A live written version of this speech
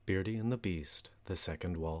Beardy and the Beast, The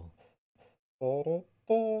Second Wall.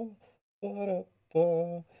 Ba-da-ba,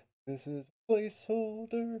 ba-da-ba. This is a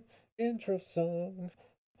placeholder intro song.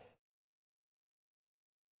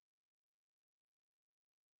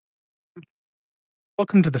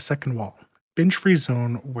 Welcome to The Second Wall, binge-free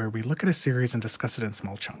zone where we look at a series and discuss it in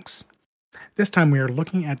small chunks. This time we are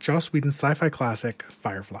looking at Joss Whedon's sci-fi classic,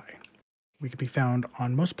 Firefly. We can be found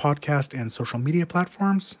on most podcast and social media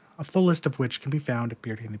platforms, a full list of which can be found at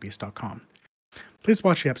beardyandthebeast.com. Please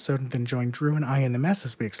watch the episode and then join Drew and I in the mess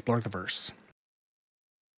as we explore the verse.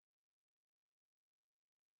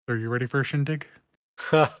 Are you ready for a shindig?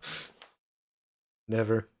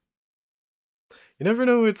 Never. You never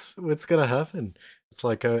know what's gonna happen. It's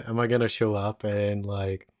like, am I gonna show up and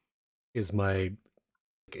like, is an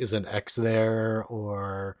ex there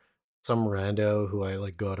or some rando who I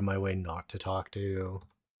like go out of my way not to talk to,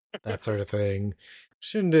 that sort of thing.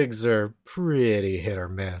 Shindigs are pretty hit or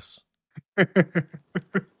miss. Did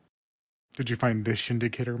you find this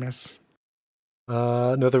shindig hit or miss?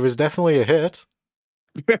 No, there was definitely a hit.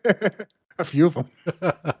 A few of them.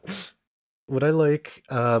 What I like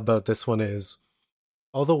about this one is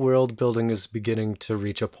all the world building is beginning to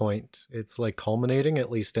reach a point. It's like culminating, at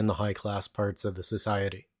least in the high class parts of the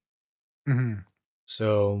society. Mm-hmm.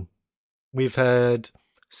 So we've had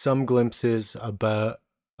some glimpses about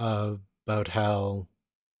how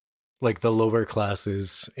like the lower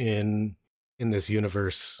classes in this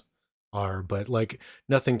universe are, but like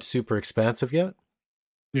nothing super expansive yet.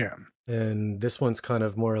 Yeah. And this one's kind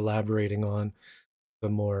of more elaborating on the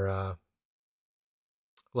more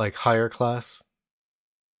like higher class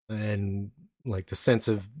and like the sense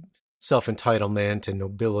of self-entitlement and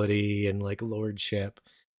nobility and like lordship.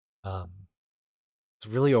 It's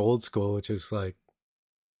really old school, which is like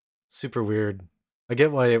super weird. I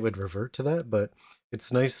get why it would revert to that, but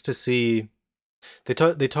it's nice to see they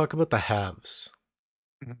talk about the haves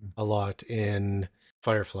a lot in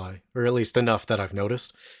Firefly, or at least enough that I've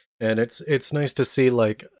noticed. And it's nice to see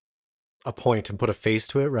like a point and put a face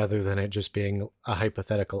to it rather than it just being a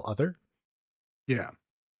hypothetical other. Yeah.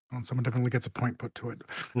 Well, someone definitely gets a point put to it.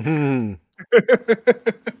 Mm-hmm.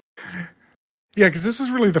 Yeah, because this is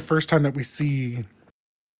really the first time that we see,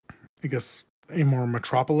 I guess, a more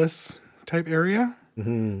metropolis type area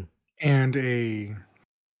Mm-hmm. and the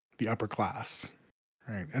upper class,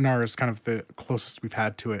 right? Inara is kind of the closest we've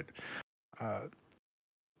had to it,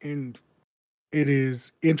 and it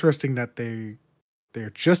is interesting that they're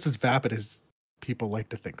just as vapid as people like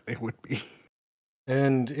to think they would be.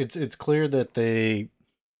 And it's clear that they,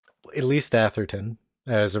 at least Atherton,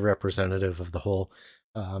 as a representative of the whole,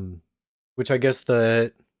 which I guess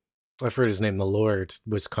I've heard his name, the Lord,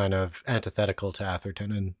 was kind of antithetical to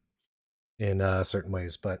Atherton in certain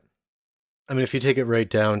ways. But I mean, if you take it right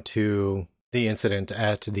down to the incident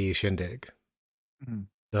at the shindig,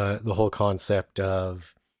 Mm-hmm. the whole concept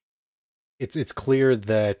of it's clear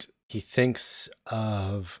that he thinks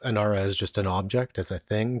of Inara as just an object, as a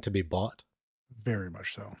thing to be bought. Very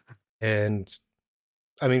much so. And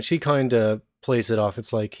I mean, she kind of plays it off.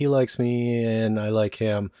 It's like, he likes me and I like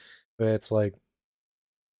him. But it's like,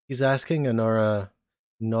 he's asking Inara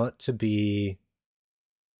not to be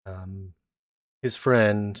his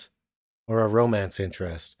friend or a romance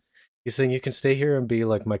interest. He's saying, you can stay here and be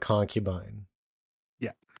like my concubine.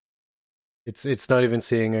 Yeah. It's not even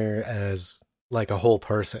seeing her as like a whole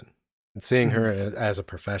person. It's seeing her as a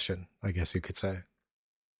profession, I guess you could say.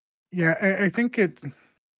 Yeah, I think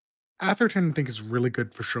Atherton, I think, is really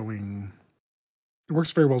good for showing. It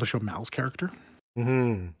works very well to show Mal's character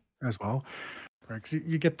as well, right? Because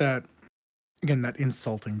you get that again, that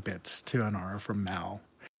insulting bits to Inara from Mal,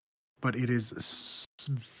 but it is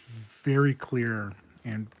very clear,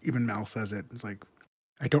 and even Mal says it. It's like,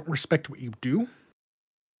 I don't respect what you do,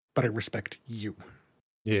 but I respect you.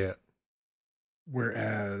 Yeah.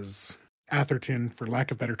 Whereas Atherton, for lack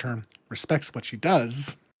of a better term, respects what she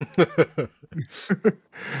does, but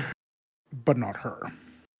not her.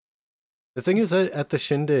 The thing is, at the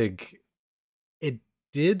shindig, it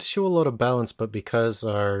did show a lot of balance, but because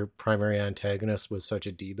our primary antagonist was such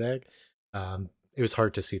a d-bag, it was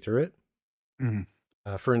hard to see through it. Mm-hmm.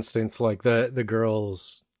 For instance, like the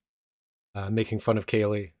girls making fun of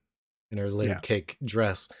Kaylee in her layered cake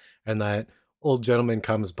dress, and that old gentleman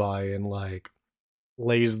comes by and like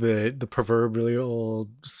lays the proverbial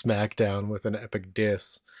smackdown with an epic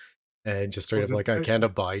diss, and just straight up like, I can't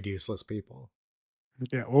abide useless people.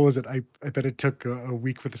 Yeah, what was it? I bet it took a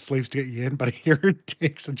week for the slaves to get you in, but I hear it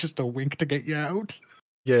takes just a wink to get you out.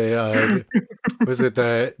 Yeah. Was it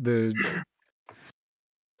the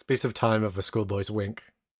space of time of a schoolboy's wink?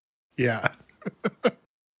 Yeah.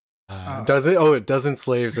 A dozen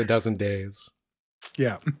slaves, a dozen days.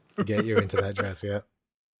 Yeah. To get you into that dress, yeah.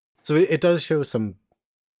 So it does show some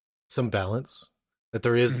balance, that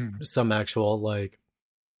there is some actual like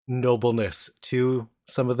nobleness to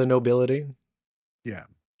some of the nobility. Yeah.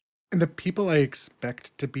 And the people I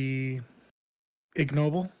expect to be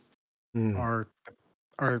ignoble are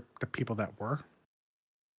the people that were.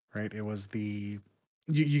 Right? It was you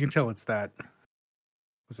can tell it's that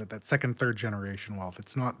second, third generation wealth.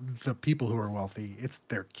 It's not the people who are wealthy, it's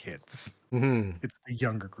their kids. It's the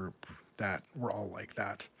younger group that were all like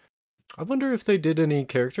that. I wonder if they did any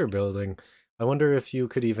character building. I wonder if you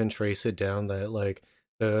could even trace it down that like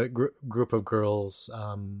the group of girls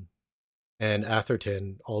and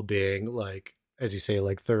Atherton all being like, as you say,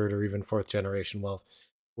 like third or even fourth generation wealth,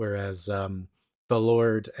 whereas the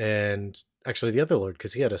Lord and actually the other Lord,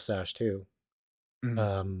 because he had a sash too,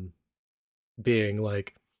 being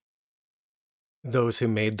like those who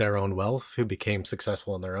made their own wealth, who became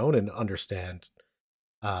successful on their own and understand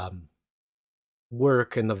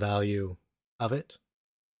work and the value of it.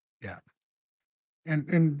 Yeah.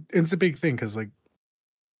 And it's a big thing because like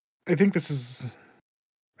I think this is,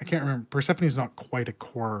 I can't remember, Persephone's not quite a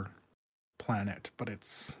core planet, but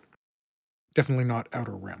it's definitely not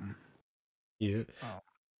Outer Rim. Yeah.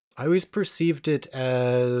 I always perceived it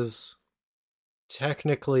as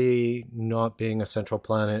technically not being a central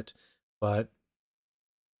planet, but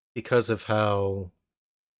because of how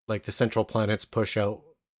like the central planets push out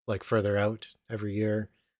like further out every year,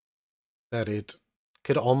 that it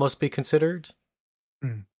could almost be considered.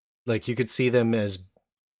 Like you could see them as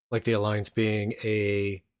like the Alliance being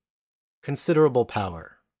a considerable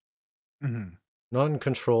power. Not in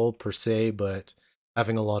control per se, but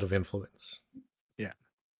having a lot of influence. Yeah.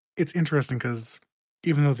 It's interesting because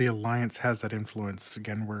even though the Alliance has that influence,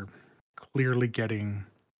 again, we're clearly getting,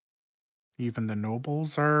 even the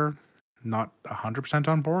nobles are not 100%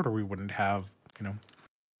 on board, or we wouldn't have,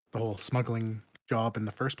 the whole smuggling job in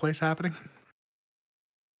the first place happening.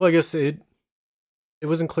 Well, I guess it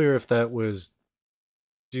wasn't clear if that was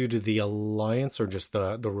due to the Alliance or just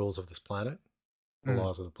the rules of this planet, the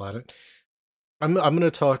laws of the planet. I'm going to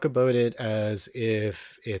talk about it as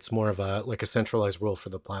if it's more of a centralized rule for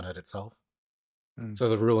the planet itself. So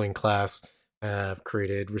the ruling class have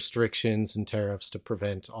created restrictions and tariffs to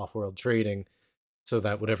prevent off-world trading, so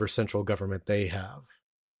that whatever central government they have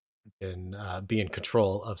can be in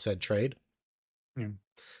control of said trade.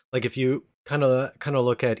 Like if you kind of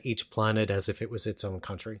look at each planet as if it was its own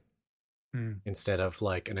country, instead of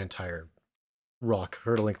like an entire rock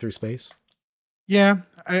hurtling through space. Yeah,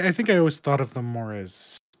 I think I always thought of them more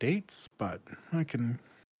as states, but I could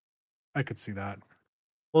see that.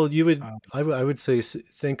 Well, you would, I would say,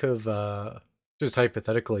 think of, just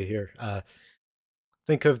hypothetically here,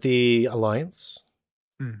 think of the Alliance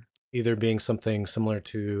either being something similar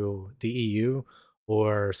to the EU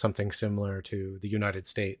or something similar to the United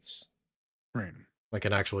States. Right. Like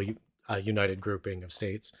an actual united grouping of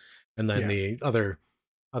states. And then the other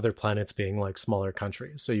planets being like smaller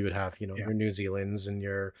countries. So you would have, your New Zealands and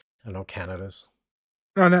your, I don't know, Canadas.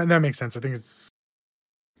 No, that makes sense. I think it's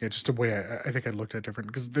just a way I think I looked at different,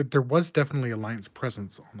 because there was definitely Alliance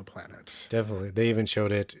presence on the planet. Definitely. They even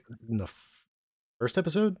showed it in the first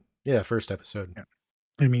episode? Yeah, first episode. Yeah.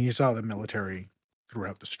 I mean, you saw the military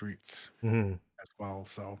throughout the streets as well.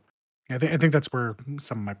 So I think that's where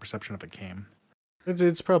some of my perception of it came.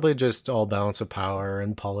 It's probably just all balance of power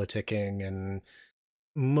and politicking, and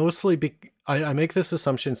mostly I make this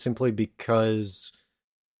assumption simply because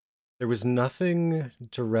there was nothing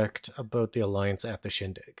direct about the Alliance at the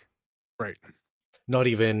Shindig. Right. Not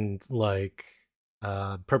even like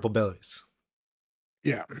Purple Bellies.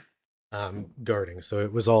 Yeah. Guarding. So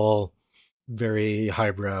it was all very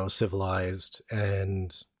highbrow, civilized,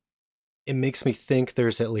 and it makes me think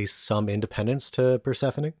there's at least some independence to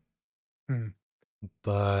Persephone.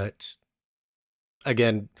 But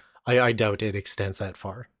again, I doubt it extends that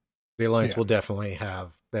far. The Alliance will definitely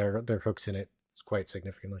have their hooks in it quite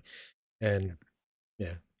significantly. And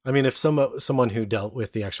I mean, if someone who dealt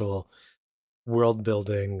with the actual world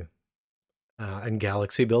building and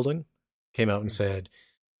galaxy building came out and said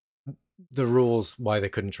the rules why they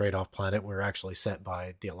couldn't trade off planet were actually set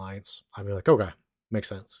by the Alliance, I'd be like, okay, makes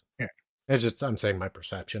sense. Yeah. It's just, I'm saying my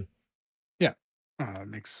perception. Yeah. That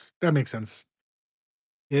makes sense.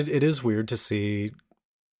 It is weird to see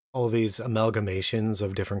all these amalgamations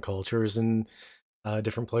of different cultures in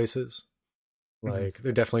different places. Like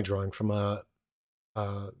they're definitely drawing from a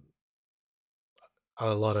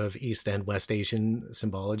lot of East and West Asian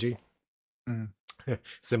symbology.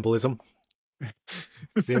 Symbolism.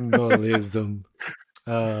 Symbolism.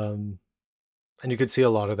 and you could see a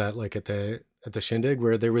lot of that like at the shindig,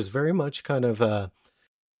 where there was very much kind of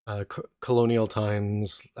colonial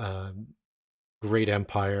times, great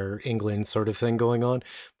empire, England sort of thing going on,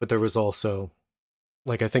 but there was also,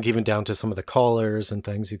 like, I think even down to some of the callers and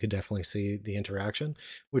things, you could definitely see the interaction,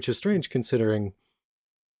 which is strange considering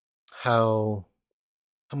how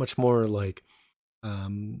much more like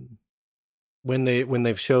when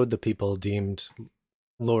they've showed the people deemed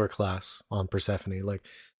lower class on Persephone, like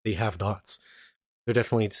the have-nots, there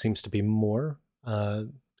definitely seems to be more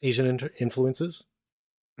Asian influences.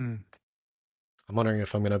 Mm. I'm wondering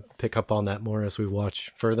if I'm going to pick up on that more as we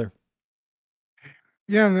watch further.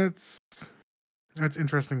 Yeah, that's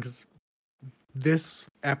interesting because this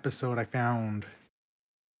episode I found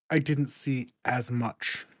I didn't see as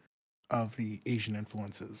much of the Asian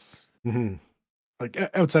influences, Mm-hmm. like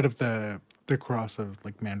outside of the cross of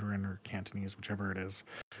like Mandarin or Cantonese, whichever it is.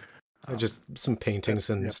 Just some paintings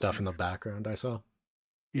and stuff in the background I saw.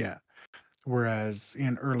 Yeah. Whereas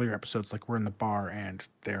in earlier episodes, like we're in the bar and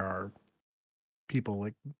there are people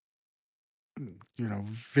like, you know,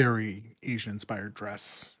 very Asian inspired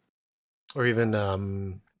dress. Or even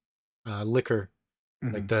liquor,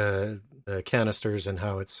 Mm-hmm. like the canisters and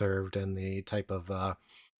how it's served and the type of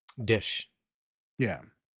dish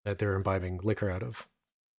that they're imbibing liquor out of.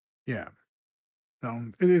 Yeah.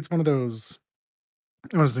 So it's one of those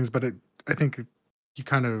things, but I think you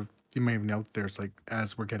may have noted there's like,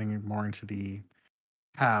 as we're getting more into the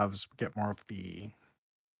halves, we get more of the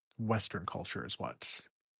Western culture is what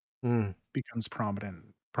becomes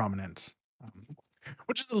prominent,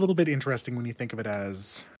 which is a little bit interesting when you think of it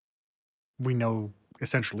as we know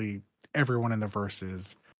essentially everyone in the verse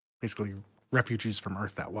is basically refugees from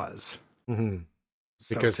Earth that was. Mm-hmm.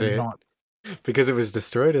 So because it was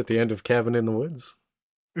destroyed at the end of Cabin in the Woods.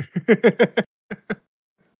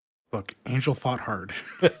 Look, Angel fought hard.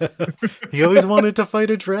 He always wanted to fight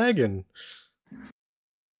a dragon.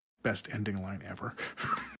 Best ending line ever.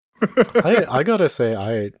 I gotta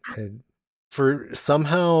say, for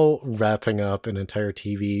somehow wrapping up an entire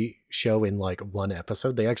TV show in like one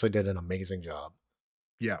episode, they actually did an amazing job.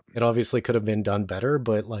 Yeah. It obviously could have been done better,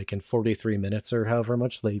 but like in 43 minutes or however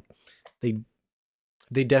much, they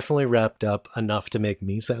definitely wrapped up enough to make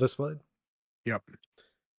me satisfied. Yep.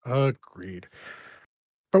 Agreed.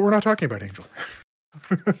 But we're not talking about Angel.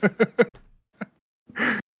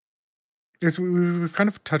 Yes, we've kind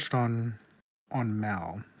of touched on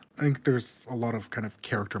Mal. I think there's a lot of kind of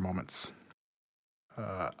character moments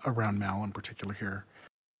around Mal in particular here.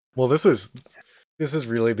 Well, this is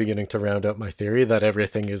really beginning to round out my theory that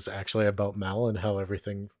everything is actually about Mal and how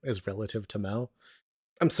everything is relative to Mal.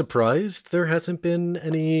 I'm surprised there hasn't been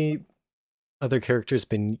any other characters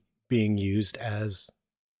being used as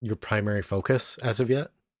your primary focus as of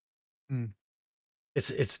yet. Mm.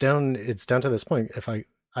 It's down to this point. If I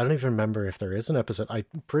don't even remember if there is an episode. I'm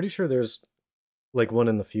pretty sure there's like one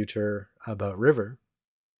in the future about River,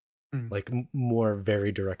 like more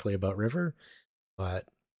very directly about River, but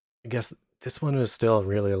I guess this one is still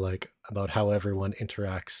really like about how everyone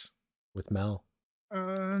interacts with Mal.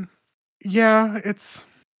 Yeah,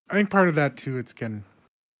 I think part of that too, it's again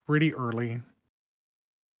pretty early.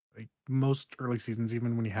 Like most early seasons,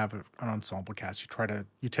 even when you have an ensemble cast,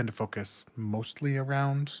 you tend to focus mostly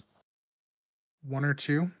around one or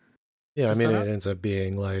two. Yeah, I mean, it ends up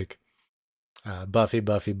being like Buffy,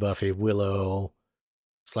 Willow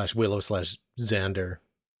 / Xander.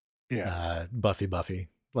 Yeah. Buffy.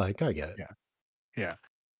 Like, I get it. Yeah.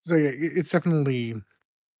 So yeah, it's definitely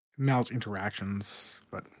Mal's interactions,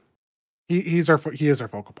 but he is our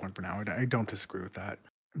focal point for now. I don't disagree with that.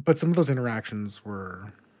 But some of those interactions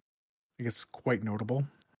were, I guess, quite notable.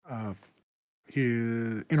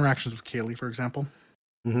 His interactions with Kaylee, for example.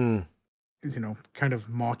 Mm-hmm. You know, kind of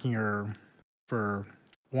mocking her for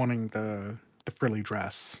wanting the frilly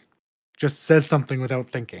dress. Just says something without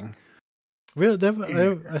thinking. Really,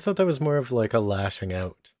 I thought that was more of like a lashing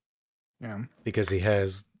out. Yeah. Because he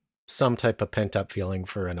has some type of pent up feeling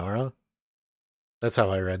for Inara. That's how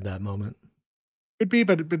I read that moment. Could be,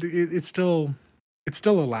 but it's still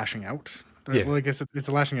a lashing out. Yeah. Well, I guess it's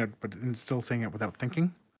a lashing out, but it's still saying it without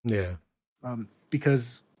thinking. Yeah.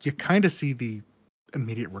 Because you kind of see the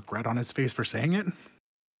immediate regret on his face for saying it,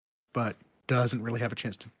 but doesn't really have a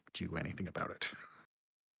chance to do anything about it.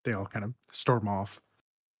 They all kind of storm off.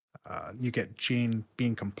 You get Jane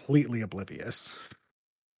being completely oblivious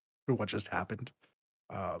to what just happened.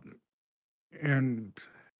 And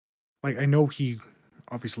like, I know he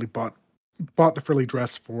obviously bought the frilly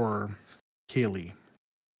dress for Kaylee,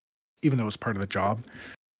 even though it was part of the job,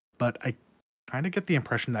 but I kind of get the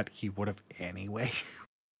impression that he would have anyway.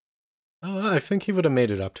 I think he would have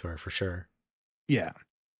made it up to her for sure. Yeah.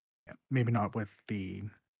 Yeah. Maybe not with the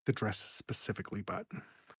dress specifically, but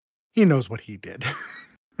he knows what he did.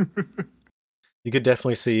 You could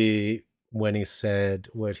definitely see when he said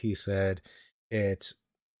what he said, it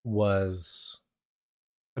was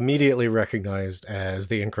immediately recognized as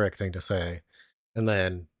the incorrect thing to say. And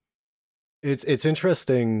then it's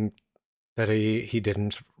interesting that he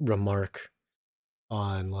didn't remark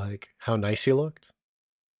on like how nice she looked,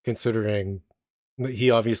 considering that he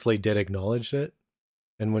obviously did acknowledge it.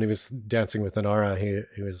 And when he was dancing with Inara,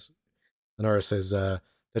 Inara says that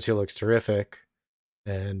she looks terrific,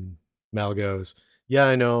 and Mal goes, "Yeah,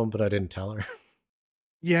 I know, but I didn't tell her."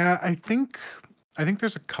 Yeah, I think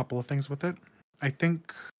there's a couple of things with it. I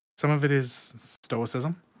think some of it is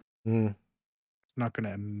stoicism. Mm. Not going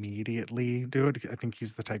to immediately do it. I think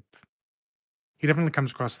he's the type. He definitely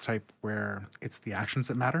comes across the type where it's the actions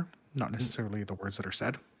that matter, not necessarily the words that are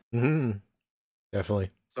said. Mm-hmm.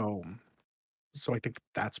 Definitely. So I think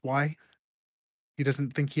that's why he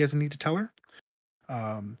doesn't think he has a need to tell her.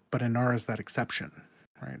 But Anar is that exception,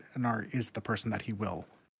 right? Anar is the person that he will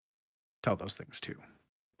tell those things to.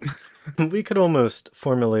 We could almost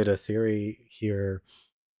formulate a theory here.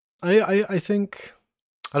 I think,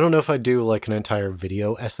 I don't know if I'd do like an entire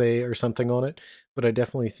video essay or something on it, but I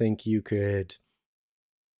definitely think you could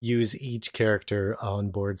use each character on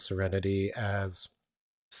board Serenity as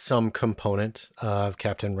some component of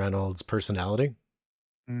Captain Reynolds' personality.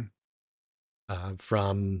 Mm.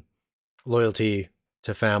 From loyalty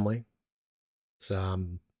to family,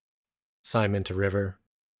 Simon to River,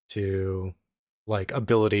 to like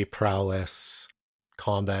ability, prowess,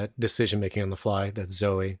 combat, decision making on the fly. That's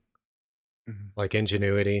Zoe. Mm-hmm. Like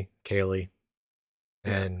ingenuity, Kaylee,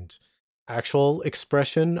 Yeah. and actual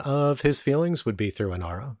expression of his feelings would be through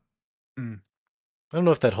Inara. Mm. I don't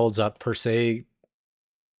know if that holds up per se.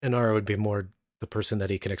 Inara would be more the person that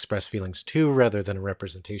he can express feelings to rather than a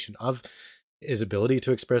representation of his ability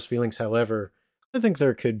to express feelings. However, I think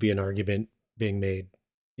there could be an argument being made.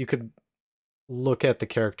 You could look at the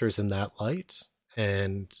characters in that light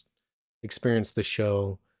and experience the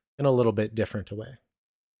show in a little bit different way.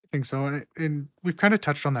 I think so. And we've kind of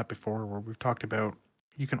touched on that before, where we've talked about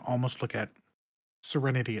you can almost look at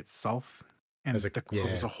Serenity itself and As a- the crew yeah.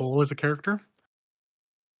 as a whole as a character,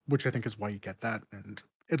 which I think is why you get that. And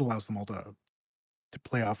it allows them all to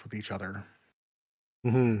play off with each other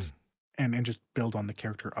Mm-hmm. and just build on the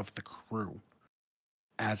character of the crew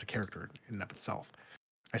as a character in and of itself.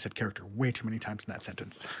 I said character way too many times in that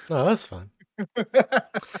sentence. Oh, that's fun.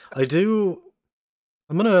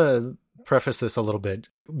 I'm going to preface this a little bit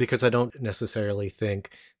because I don't necessarily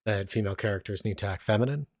think that female characters need to act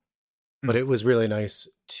feminine, but it was really nice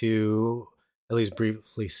to at least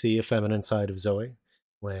briefly see a feminine side of Zoe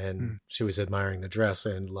when she was admiring the dress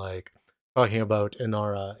and like talking about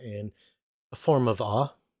Inara in a form of awe,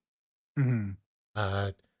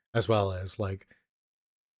 as well as like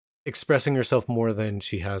expressing herself more than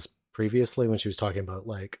she has previously when she was talking about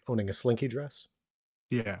like owning a slinky dress.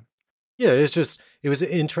 Yeah. Yeah, it was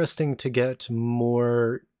interesting to get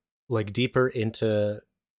more like deeper into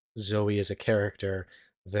Zoe as a character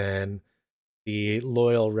than the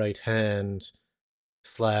loyal right hand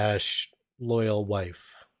slash loyal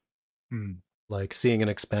wife. Like seeing an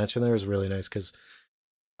expansion there is really nice because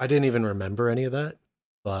I didn't even remember any of that,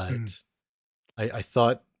 but I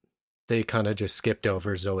thought they kind of just skipped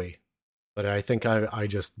over Zoe. But I think I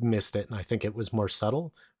just missed it, and I think it was more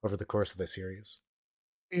subtle over the course of the series.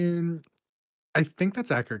 And I think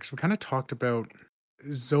that's accurate because we kind of talked about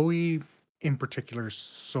Zoe in particular is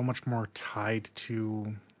so much more tied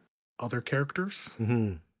to other characters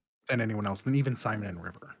Mm-hmm. than anyone else, than even Simon and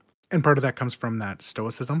River. And part of that comes from that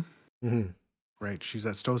stoicism, right? She's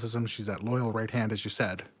that stoicism, she's that loyal right hand, as you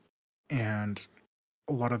said. And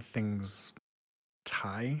a lot of things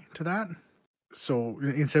tie to that. So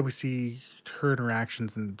instead, we see her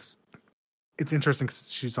interactions, and it's interesting because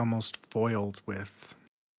she's almost foiled with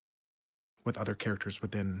other characters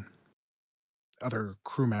within other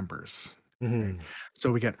crew members. Right?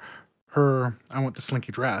 So we get her, I want the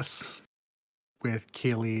slinky dress, with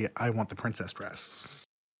Kaylee, I want the princess dress.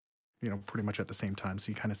 Pretty much at the same time. So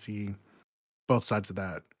you kind of see both sides of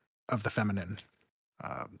that, of the feminine,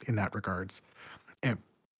 in that regards. And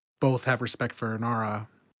both have respect for Inara,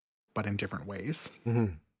 but in different ways. I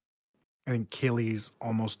think Kaylee's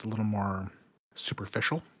almost a little more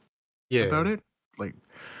superficial about it. Like,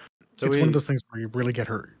 so it's one of those things where you really get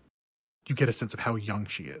her, you get a sense of how young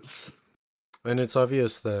she is. And it's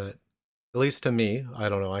obvious that, at least to me, I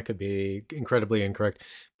don't know, I could be incredibly incorrect,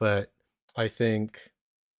 but I think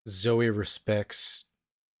Zoe respects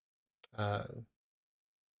the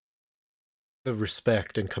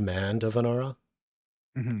respect and command of Inara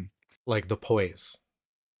Mm-hmm. Like the poise,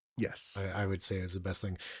 Yes. I would say is the best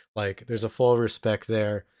thing. Like there's a full respect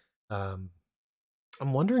there. Um,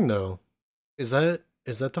 I'm wondering though, is that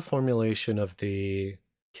the formulation of the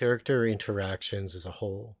character interactions as a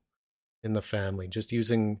whole in the family, just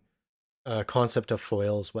using a concept of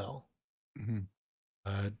foil as well?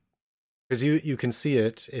 Mm-hmm. Because you can see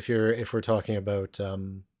it if we're talking about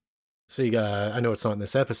so you got, I know it's not in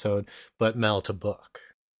this episode, but Mal to Book.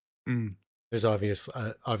 Mm. There's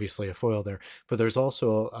obviously a foil there, but there's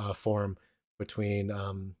also a form between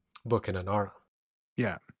Book and Anara.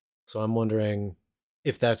 Yeah. So I'm wondering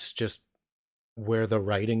if that's just where the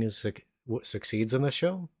writing is what succeeds in the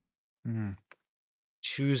show, Mm.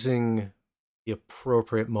 choosing the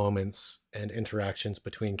appropriate moments and interactions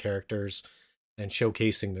between characters and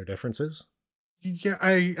showcasing their differences. Yeah,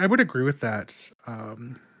 I would agree with that.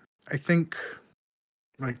 I think,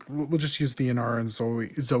 like, we'll just use the Inara and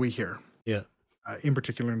Zoe here. Yeah. In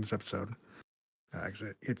particular in this episode, 'cause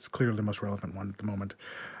it's clearly the most relevant one at the moment.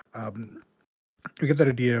 We get that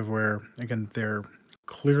idea of where, again, they're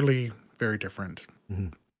clearly very different. Mm-hmm.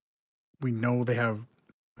 We know they have,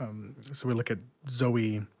 so we look at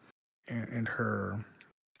Zoe and her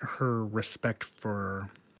respect for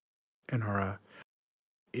Inara.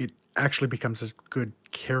 It actually becomes a good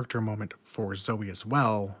character moment for Zoe as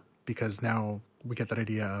well, because now we get that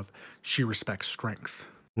idea of she respects strength,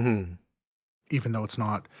 Mm-hmm. even though it's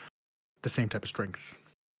not the same type of strength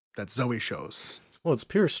that Zoe shows. Well, it's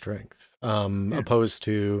pure strength, Yeah. opposed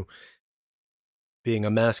to being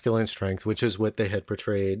a masculine strength, which is what they had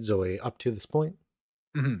portrayed Zoe up to this point.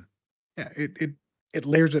 Mm-hmm. Yeah, it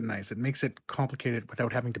layers it nice. It makes it complicated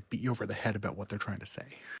without having to beat you over the head about what they're trying to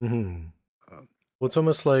say. Mm-hmm. Um, Well, it's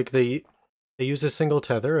almost like they use a single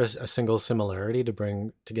tether, a single similarity to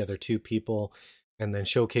bring together two people, and then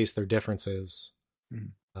showcase their differences,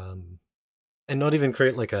 Mhm. And not even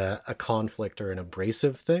create like a conflict or an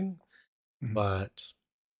abrasive thing. Mhm. But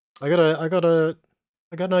I got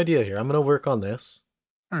an idea here. I'm gonna work on this.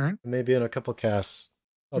 All right. Maybe in a couple casts,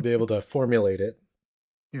 I'll be able to formulate it.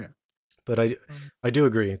 Yeah. But I do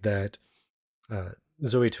agree that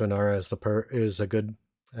Zoe to Inara is a good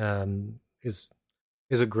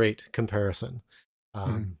is a great comparison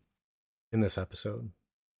in this episode.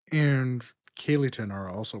 And Kaylee to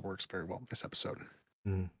Inara also works very well in this episode.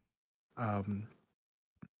 Mm.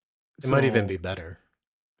 It So might even be better.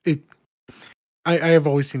 I have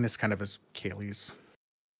always seen this kind of as Kaylee's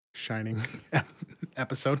shining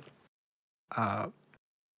episode.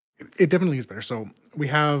 It definitely is better. So we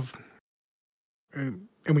have, and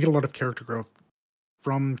we get a lot of character growth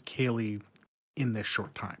from Kaylee in this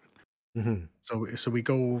short time. Mm-hmm. So we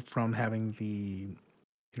go from having the,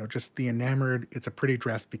 just the enamored. It's a pretty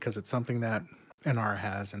dress because it's something that Inara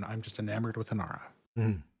has, and I'm just enamored with Inara.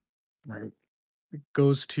 Mm-hmm. Right. It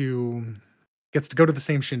gets to go to the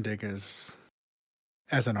same shindig as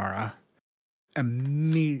Inara,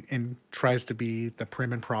 and tries to be the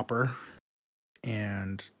prim and proper,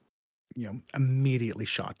 and immediately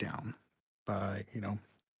shot down by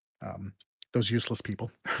those useless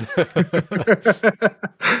people.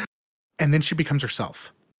 And then she becomes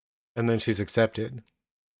herself. And then she's accepted.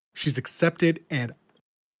 She's accepted, and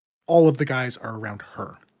all of the guys are around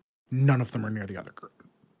her. None of them are near the other girl.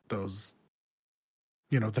 Those,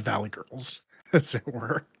 the Valley girls, as it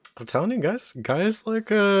were. I'm telling you, guys like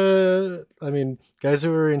guys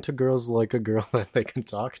who are into girls like a girl that they can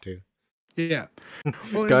talk to. Yeah.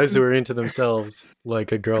 Well, guys who are into themselves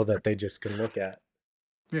like a girl that they just can look at.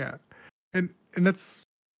 Yeah. And that's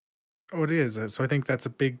what it is. So I think that's a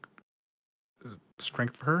big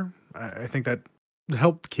strength for her. I think that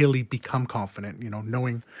helped Kaylee become confident,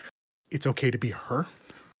 knowing it's okay to be her.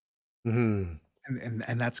 Mm-hmm.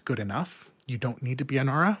 And that's good enough. You don't need to be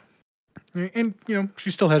Inara. And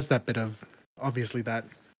she still has that bit of, obviously, that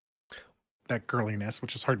girliness,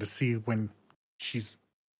 which is hard to see when she's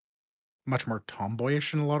much more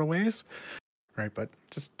tomboyish in a lot of ways, right? But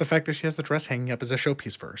just the fact that she has the dress hanging up as a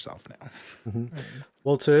showpiece for herself now. Mm-hmm.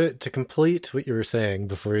 Well, to complete what you were saying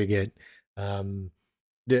before you get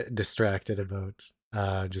distracted about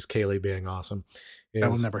just Kaylee being awesome, that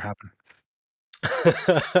will never happen.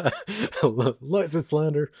 License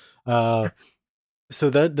slander. So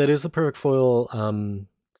that is the perfect foil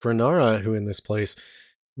for Nara, who in this place,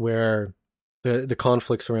 where the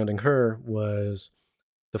conflict surrounding her was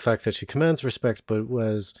the fact that she commands respect, but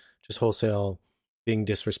was just wholesale being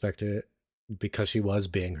disrespected because she was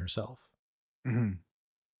being herself.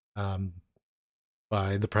 Mm-hmm.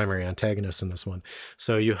 By the primary antagonist in this one.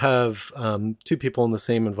 So you have two people in the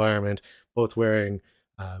same environment, both wearing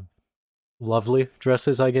lovely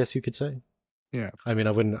dresses, I guess you could say. Yeah. I mean,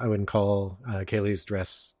 I wouldn't call Kaylee's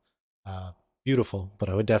dress beautiful, but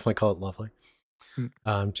I would definitely call it lovely.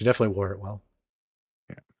 She definitely wore it well.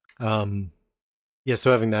 Yeah. Yeah,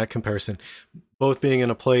 so having that comparison, both being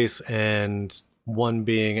in a place and one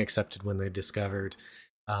being accepted when they discovered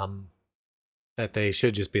that they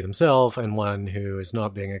should just be themselves, and one who is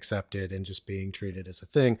not being accepted and just being treated as a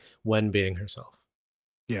thing when being herself.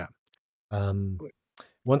 Yeah.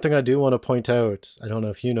 One thing I do want to point out, I don't know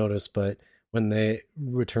if you noticed, but when they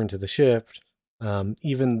returned to the ship,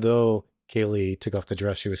 even though Kaylee took off the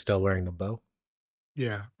dress, she was still wearing the bow.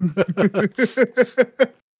 Yeah.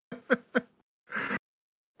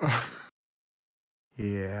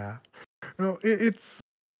 Yeah. No, it's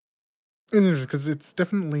interesting because it's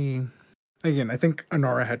definitely, again, I think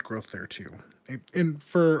Inara had growth there too. And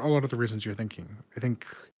for a lot of the reasons you're thinking. I think,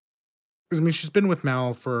 because I mean, she's been with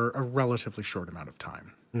Mal for a relatively short amount of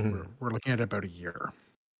time. Mm-hmm. We're looking at about a year.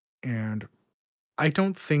 And I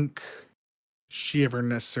don't think she ever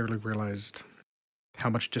necessarily realized how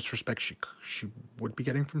much disrespect she would be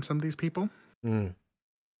getting from some of these people. Mm.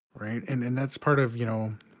 Right. And that's part of,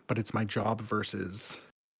 but it's my job versus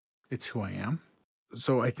it's who I am.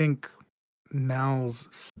 So I think Mal's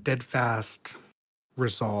steadfast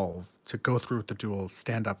resolve to go through with the duel,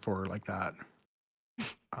 stand up for her like that,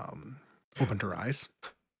 opened her eyes.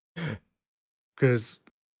 Because,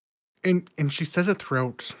 and she says it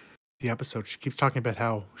throughout the episode, she keeps talking about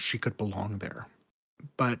how she could belong there.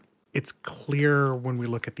 But it's clear when we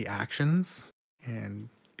look at the actions and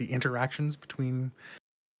the interactions between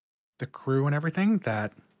the crew and everything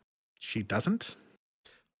that she doesn't.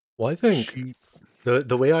 Well, I think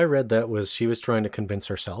the way I read that was she was trying to convince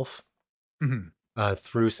herself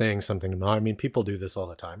through saying something to Mal. I mean, people do this all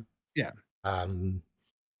the time. Yeah.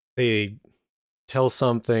 They tell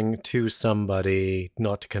something to somebody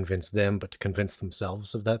not to convince them, but to convince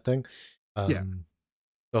themselves of that thing.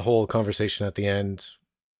 The whole conversation at the end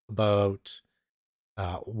about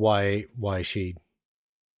why she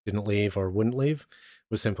didn't leave or wouldn't leave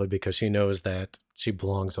was simply because she knows that she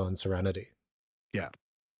belongs on Serenity. Yeah.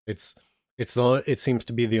 It seems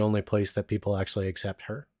to be the only place that people actually accept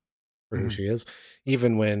her for who she is,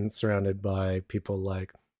 even when surrounded by people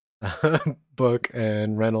like Book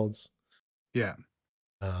and Reynolds. Yeah.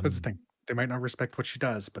 That's the thing. They might not respect what she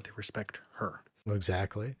does, but they respect her.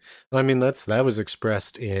 Exactly. I mean, that was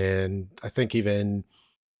expressed in, I think, even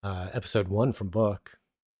episode 1 from Book.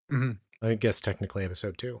 I guess technically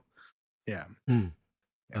episode 2. Yeah.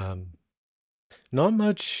 Not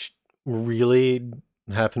much really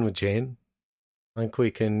happened with Jane. I think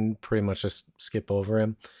we can pretty much just skip over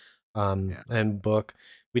him. And Book,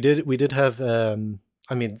 we did have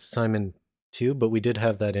I mean, Simon too, but we did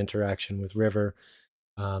have that interaction with River,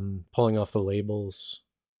 pulling off the labels,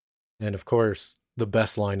 and of course the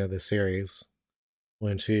best line of the series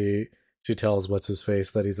when she tells what's his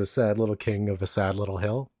face that he's a sad little king of a sad little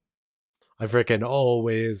hill. I freaking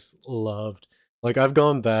always loved, like, I've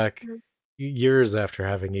gone back years after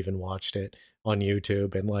having even watched it on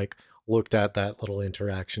YouTube and like looked at that little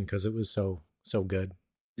interaction because it was so good.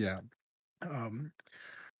 Yeah.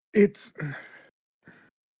 It's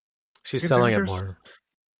she's selling it more.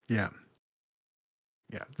 Yeah.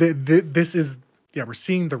 Yeah. This is, we're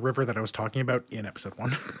seeing the River that I was talking about in episode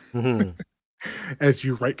 1. As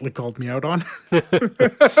you rightly called me out on.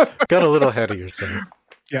 Got a little ahead of yourself.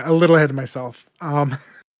 Yeah, a little ahead of myself.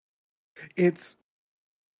 It's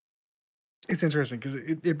interesting because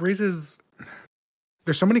it raises,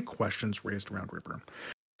 there's so many questions raised around River.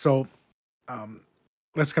 So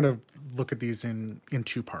let's kind of look at these in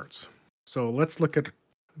 2 parts. So let's look at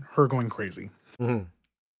her going crazy,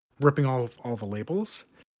 ripping all the labels.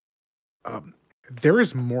 There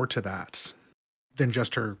is more to that than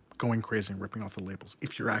just her going crazy and ripping off the labels.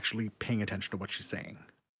 If you're actually paying attention to what she's saying,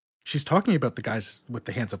 she's talking about the guys with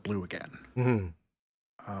the hands of blue again.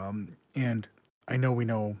 And I know we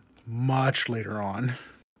know much later on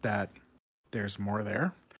that there's more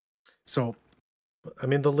there. So, I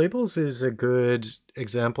mean, the labels is a good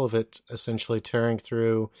example of it essentially tearing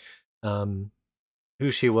through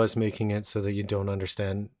who she was making it so that you don't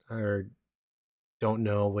understand or don't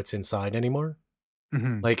know what's inside anymore.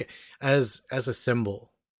 Like, as a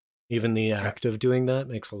symbol, even the act of doing that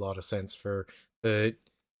makes a lot of sense for the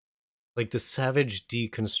savage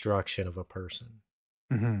deconstruction of a person.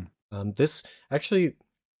 This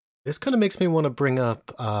kind of makes me want to bring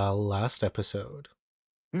up last episode.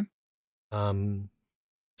 So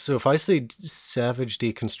if I say savage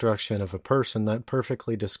deconstruction of a person, that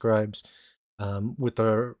perfectly describes what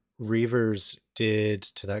the Reavers did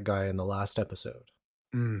to that guy in the last episode.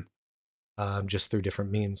 Just through different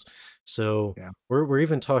means. So we're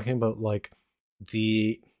even talking about like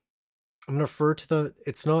I'm going to refer to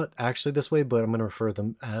it's not actually this way, but I'm going to refer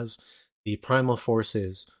them as the primal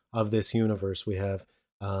forces of this universe. We have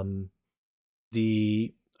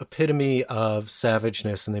the epitome of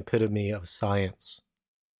savageness and the epitome of science.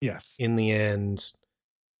 Yes. In the end,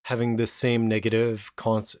 having the same negative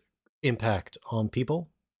impact on people.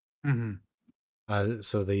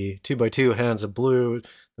 So the 2x2 hands of blue,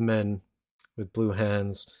 the men with blue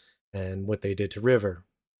hands, and what they did to River.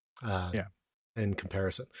 In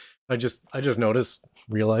comparison, I just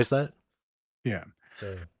realized that. Yeah.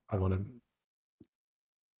 So I want to.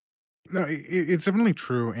 No, it's definitely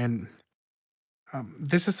true, and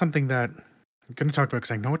this is something that I'm going to talk about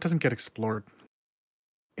because I know it doesn't get explored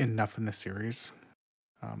enough in the series.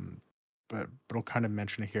 But I'll kind of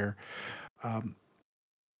mention it here.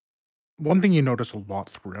 One thing you notice a lot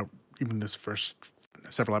throughout even this first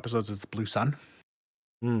several episodes is the blue sun.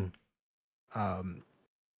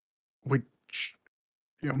 Which,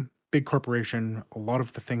 big corporation, a lot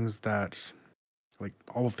of the things that, like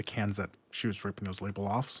all of the cans that she was ripping those label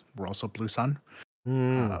offs were also blue sun.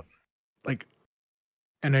 And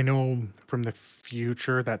I know from the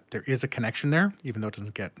future that there is a connection there, even though it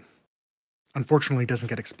unfortunately doesn't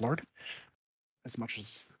get explored as much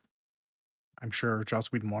as I'm sure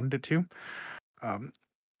Joss Whedon wanted it to.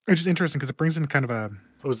 It's just interesting because it brings in kind of a...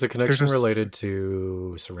 Was the connection related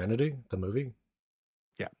to Serenity, the movie?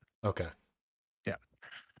 Yeah. Okay. Yeah.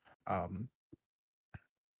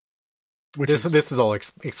 This is all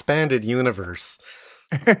expanded universe.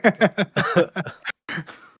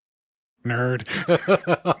 Nerd.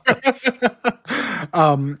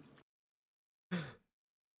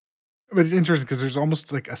 But it's interesting because there's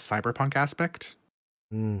almost like a cyberpunk aspect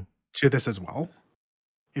to this as well.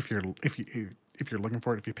 If you're looking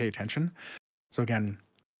for it, if you pay attention. So again,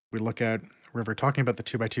 we look at River talking about the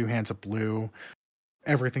 2x2 hands of blue.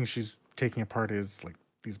 Everything she's taking apart is like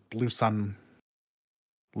these blue sun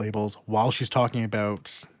labels, while she's talking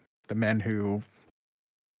about the men who,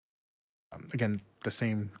 again, the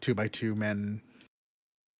same 2x2 men.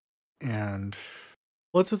 And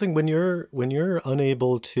what's the thing when you're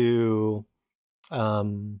unable to,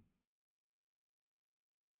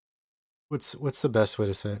 what's the best way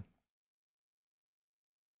to say it?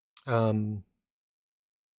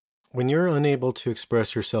 When you're unable to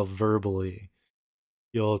express yourself verbally,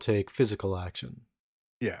 you'll take physical action.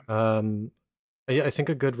 Yeah. I think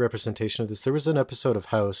a good representation of this, there was an episode of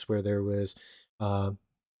House where there was a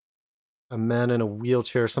man in a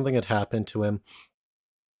wheelchair. Something had happened to him,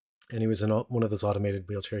 and he was in one of those automated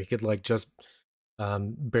wheelchair. He could like just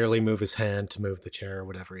barely move his hand to move the chair or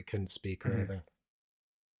whatever. He couldn't speak or anything.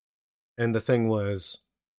 And the thing was,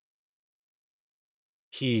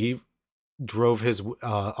 he drove his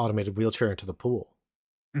automated wheelchair into the pool.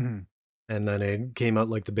 And then it came out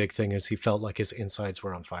like the big thing is he felt like his insides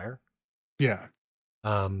were on fire. Yeah.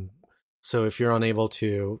 So if you're unable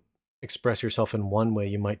to express yourself in one way,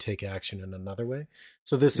 you might take action in another way.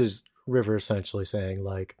 So this is River essentially saying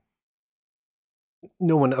like,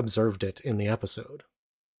 no one observed it in the episode,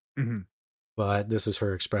 but this is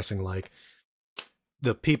her expressing like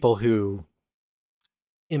the people who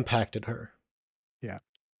impacted her. Yeah.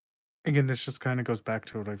 Again, this just kind of goes back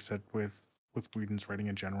to what I've said with Whedon's writing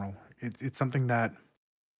in general. It's something that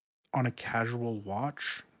on a casual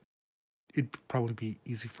watch, it'd probably be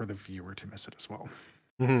easy for the viewer to miss it as well.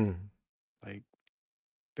 Like,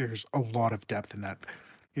 there's a lot of depth in that.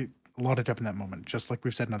 A lot of depth in that moment. Just like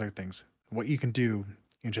we've said in other things, what you can do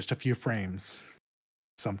in just a few frames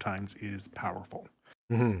sometimes is powerful.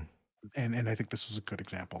 And I think this was a good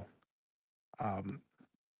example.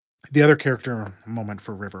 The other character moment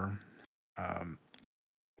for River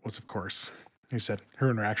was, of course, you said her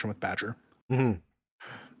interaction with Badger. Well,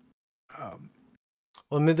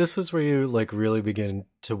 I mean, this is where you like really begin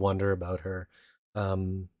to wonder about her.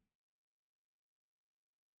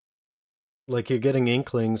 Like you're getting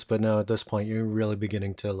inklings, but now at this point you're really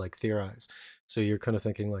beginning to like theorize. So you're kind of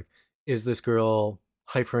thinking like, is this girl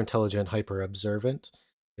hyper intelligent, hyper observant?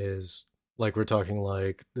 Is like we're talking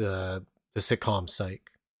like the sitcom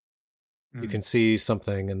Psych. You can see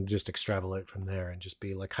something and just extrapolate from there and just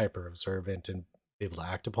be like hyper observant and be able to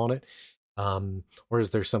act upon it. Or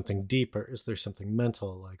is there something deeper? Is there something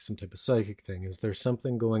mental, like some type of psychic thing? Is there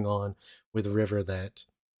something going on with River that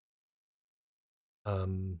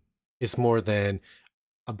is more than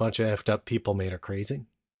a bunch of effed up people made her crazy?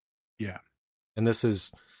 Yeah. And this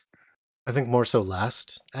is, I think, more so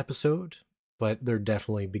last episode, but they're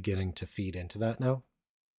definitely beginning to feed into that now.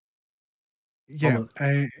 Yeah.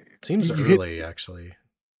 Seems early, actually.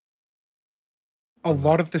 A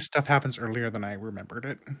lot of this stuff happens earlier than I remembered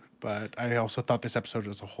it, but I also thought this episode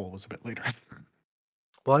as a whole was a bit later.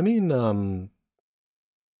 Well, I mean,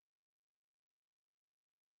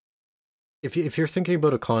 if you're thinking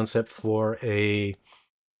about a concept for say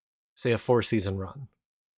a 4-season run,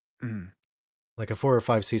 like a 4 or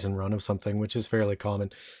 5 season run of something, which is fairly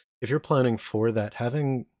common, if you're planning for that,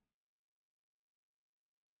 having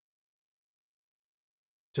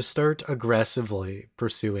to start aggressively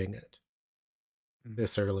pursuing it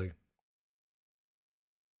this early,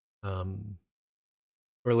 or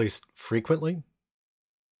at least frequently,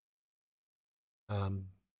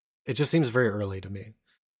 it just seems very early to me.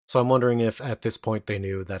 So I'm wondering if at this point they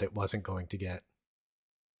knew that it wasn't going to get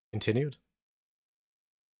continued.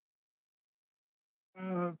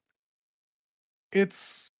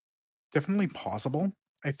 It's definitely possible.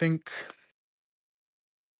 I think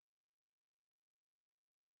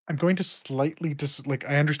I'm going to slightly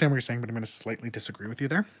I understand what you're saying, but I'm going to slightly disagree with you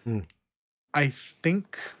there. I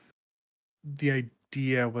think the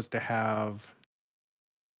idea was to have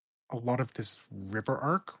a lot of this river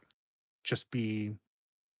arc just be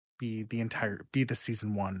the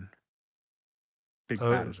season 1 big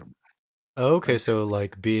baddism. Okay, so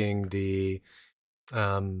like being the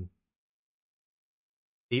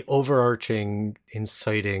overarching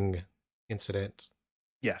inciting incident.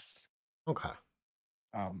 Yes. Okay.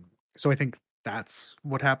 So I think that's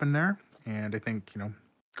what happened there, and I think,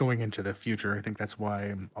 going into the future, I think that's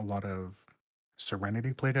why a lot of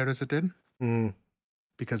Serenity played out as it did.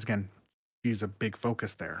 Because again, she's a big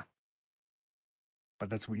focus there. But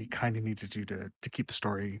that's what you kind of need to do to keep the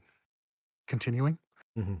story continuing.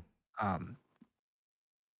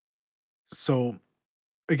 So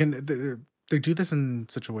again, they do this in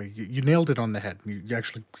such a way. You nailed it on the head. You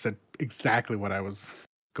actually said exactly what I was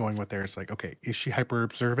going with there. It's like, okay, is she hyper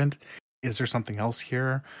observant? Is there something else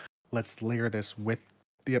here? Let's layer this with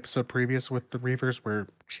the episode previous with the Reavers, where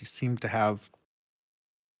she seemed to have,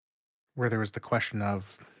 where there was the question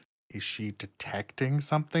of, is she detecting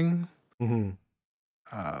something?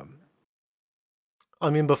 I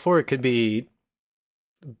mean, before it could have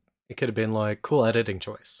been like cool editing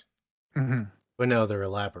choice, but now they're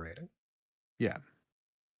elaborating. Yeah.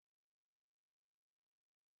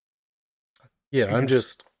 I'm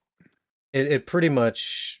just it pretty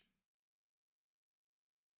much.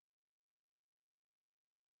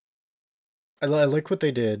 I like what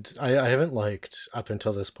they did. I haven't liked up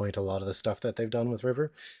until this point a lot of the stuff that they've done with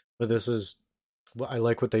River, but this is I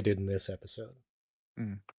like what they did in this episode.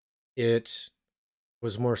 It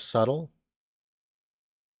was more subtle.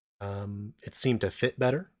 It seemed to fit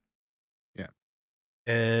better. Yeah.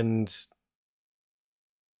 And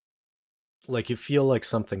like you feel like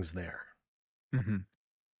something's there.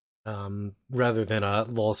 Rather than a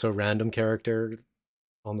also random character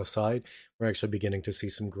on the side, we're actually beginning to see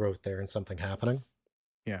some growth there and something happening.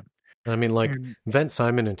 Yeah. I mean, like, vent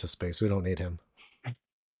Simon into space. We don't need him.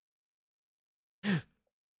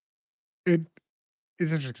 It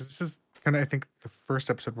is interesting because this is kind of, I think, the first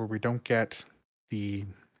episode where we don't get the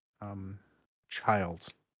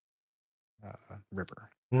child's River.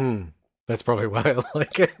 That's probably why I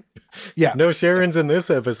like it. Yeah. No Sharon's in this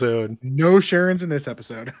episode. No Sharon's in this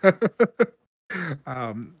episode.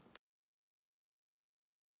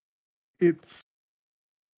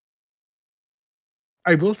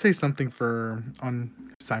 I will say something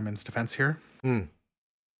on Simon's defense here.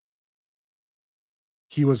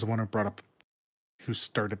 He was the one who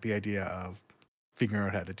started the idea of figuring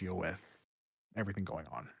out how to deal with everything going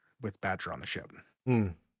on with Badger on the ship.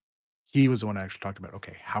 He was the one who actually talked about,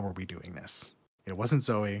 okay, how are we doing this? It wasn't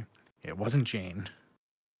Zoe. It wasn't Jane.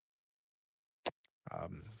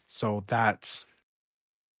 So that's...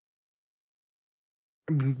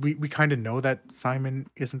 I mean, we kind of know that Simon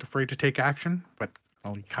isn't afraid to take action, but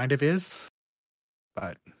he kind of is.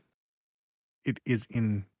 But it is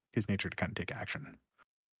in his nature to kind of take action.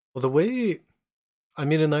 Well, the way... I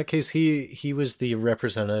mean, in that case, he was the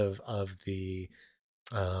representative of the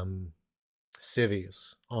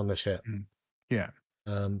civvies on the ship. Yeah.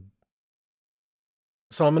 So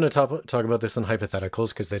I'm going to talk about this in hypotheticals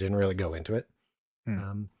because they didn't really go into it.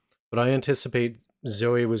 But I anticipate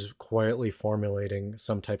Zoe was quietly formulating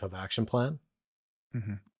some type of action plan.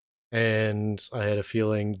 And I had a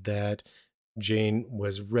feeling that Jane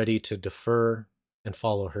was ready to defer and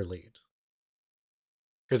follow her lead.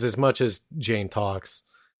 Because as much as Jane talks,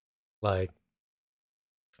 like,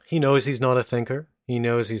 he knows he's not a thinker. He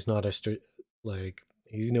knows he's not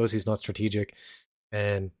he knows he's not strategic.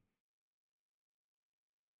 And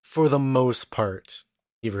for the most part,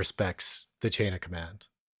 he respects the chain of command.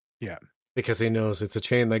 Yeah. Because he knows it's a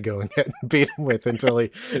chain they go and get beat him with until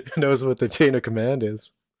he knows what the chain of command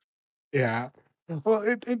is. Yeah.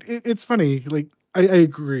 Well, it's funny. Like, I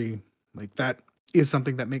agree. Like, that is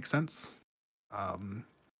something that makes sense. I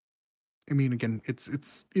mean, again,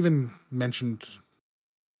 it's even mentioned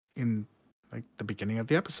in like the beginning of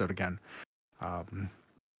the episode again.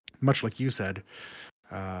 Much like you said,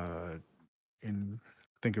 in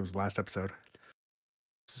I think it was the last episode,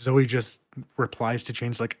 Zoe just replies to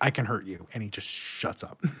Jane's like, "I can hurt you," and he just shuts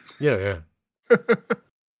up. Yeah.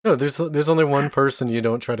 No, there's only one person you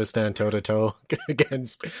don't try to stand toe to toe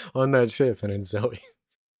against on that ship, and it's Zoe.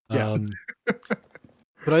 Yeah.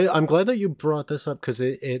 But I'm glad that you brought this up because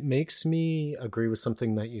it makes me agree with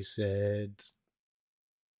something that you said.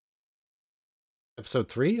 Episode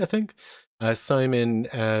 3, I think. Simon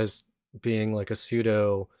as being like a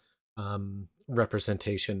pseudo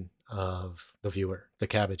representation of the viewer, the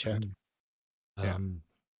Cabbage Head. Yeah.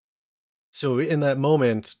 So in that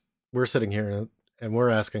moment, we're sitting here and we're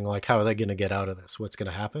asking, like, how are they going to get out of this? What's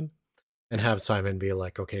going to happen? And have Simon be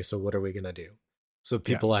like, okay, so what are we going to do? So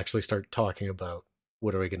people actually start talking about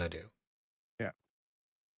what are we going to do? Yeah.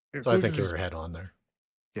 So I think you were head on there.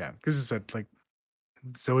 Yeah, because it's said like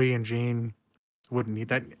Zoe and Jane wouldn't need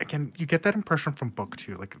that. Again, you get that impression from Book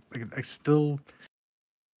too. Like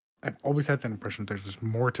I've always had that impression there's just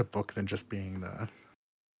more to Book than just being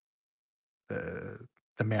the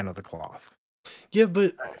man of the cloth. Yeah,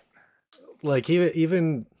 but like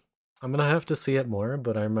even I'm gonna have to see it more,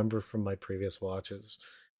 but I remember from my previous watches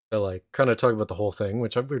they like kind of talk about the whole thing,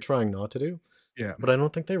 which we're trying not to do. Yeah, but I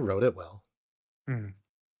don't think they wrote it well.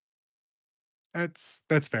 That's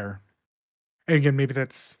fair. And again, maybe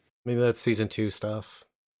that's season 2 stuff.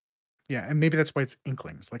 Yeah, and maybe that's why it's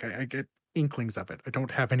inklings. Like I get inklings of it. I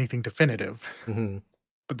don't have anything definitive,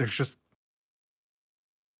 but there's just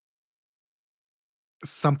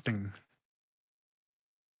something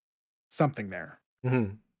there.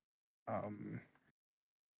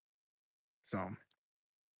 So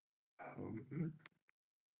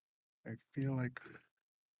I feel like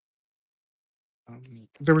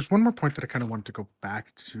there was one more point that I kind of wanted to go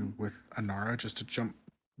back to with Inara, just to jump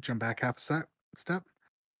back half a step.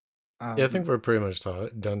 Yeah, I think we're pretty much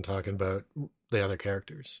done talking about the other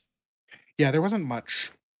characters. Yeah, there wasn't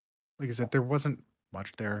much. Like I said, there wasn't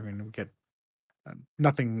much there. I mean, we get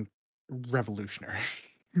nothing revolutionary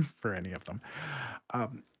for any of them.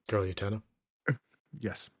 Girl Utena.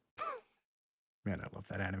 Yes. Man, I love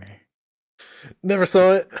that anime. Never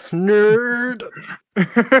saw it. Nerd.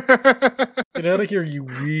 Get out of here, you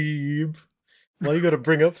weeb. Why you gotta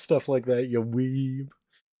bring up stuff like that, you weeb?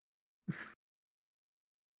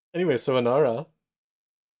 Anyway, so Inara.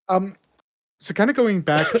 So kind of going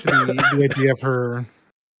back to the idea of her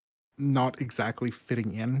not exactly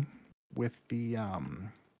fitting in with the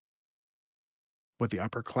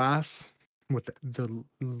upper class, with the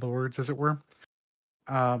lords, as it were.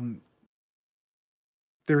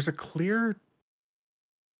 There's a clear.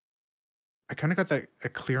 I kind of got a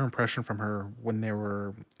clear impression from her when they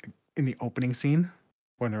were in the opening scene,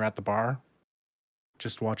 when they're at the bar,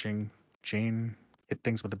 just watching Jane hit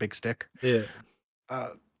things with a big stick. Yeah.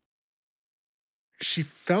 She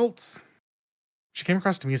came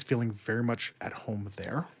across to me as feeling very much at home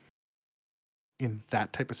there in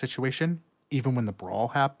that type of situation, even when the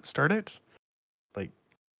brawl started. Like,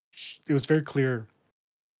 it was very clear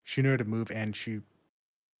she knew how to move and she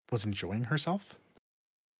was enjoying herself.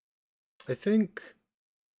 I think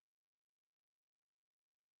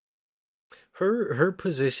her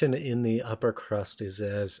position in the upper crust is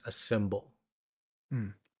as a symbol.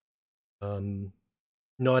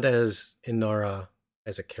 Not as Inara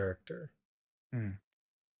as a character.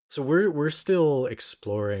 So we're still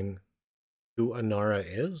exploring who Inara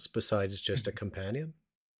is besides just a companion.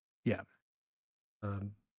 Yeah.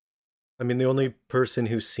 I mean, the only person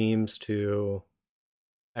who seems to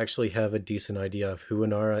actually have a decent idea of who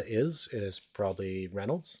Inara is probably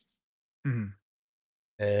Reynolds.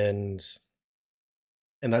 And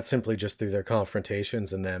that's simply just through their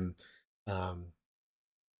confrontations and them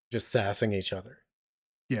just sassing each other.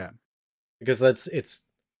 Yeah. Because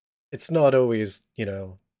it's not always,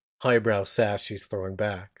 highbrow sass she's throwing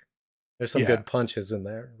back. There's some good punches in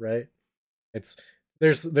there, right?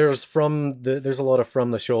 There's a lot of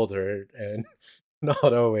from the shoulder and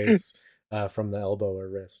not always from the elbow or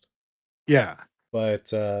wrist. Yeah.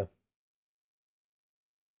 But I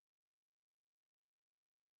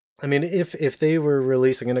mean, if they were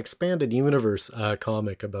releasing an expanded universe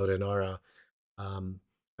comic about Inara,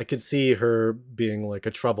 I could see her being like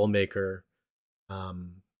a troublemaker.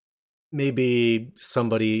 Maybe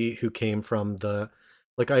somebody who came from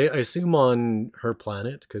I assume on her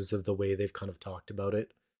planet, because of the way they've kind of talked about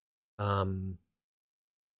it. I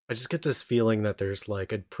just get this feeling that there's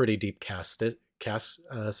like a pretty deep caste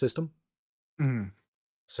system.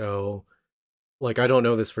 So like, I don't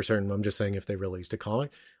know this for certain, I'm just saying if they released a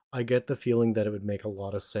comic, I get the feeling that it would make a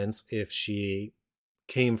lot of sense if she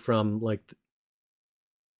came from like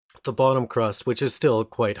the bottom crust, which is still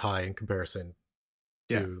quite high in comparison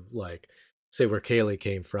to like say where Kaylee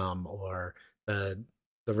came from or the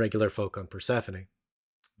regular folk on Persephone.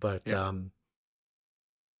 But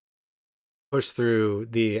push through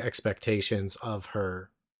the expectations of her,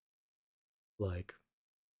 like,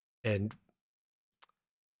 and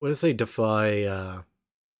what does they defy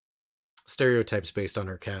stereotypes based on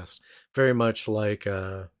her cast? Very much like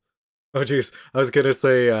oh geez, I was gonna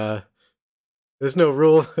say there's no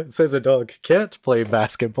rule that says a dog can't play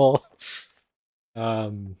basketball.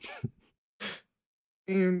 And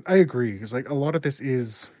I agree, because like a lot of this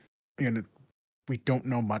is, and we don't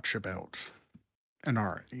know much about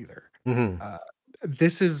Inara either.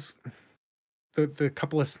 This is the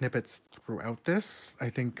couple of snippets throughout this. I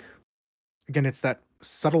think again, it's that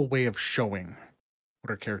subtle way of showing what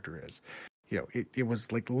her character is. You know, it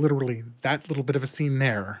was like literally that little bit of a scene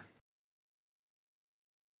there.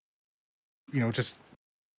 You know, just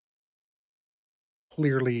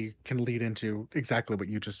clearly can lead into exactly what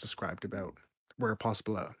you just described about where a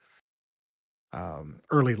possible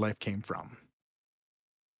early life came from.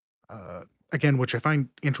 Again, which I find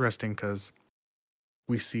interesting because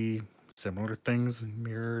we see similar things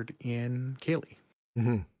mirrored in Kaylee,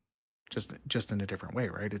 just in a different way,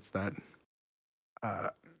 right? It's that.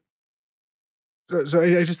 So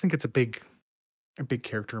I just think it's a big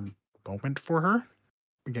character moment for her.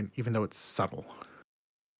 Again, even though it's subtle,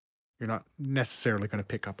 you're not necessarily going to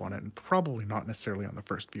pick up on it, and probably not necessarily on the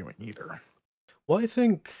first viewing either. Well, I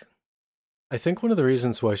think one of the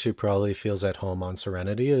reasons why she probably feels at home on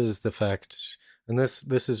Serenity is the fact, and this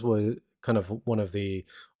is what kind of one of the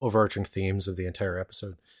overarching themes of the entire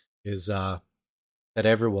episode is that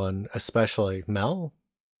everyone, especially Mel,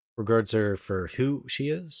 regards her for who she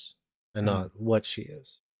is and not what she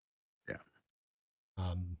is. Yeah.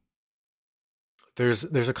 There's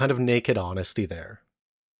a kind of naked honesty there,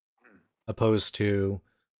 opposed to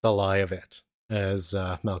the lie of it, as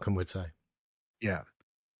Malcolm would say. Yeah.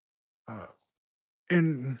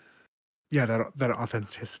 And yeah, that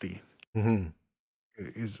authenticity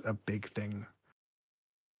is a big thing.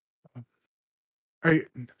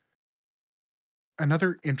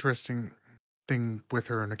 Another interesting thing with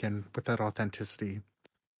her, and again with that authenticity,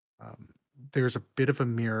 there's a bit of a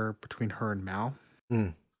mirror between her and Mal.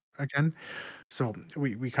 Again, so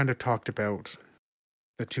we kind of talked about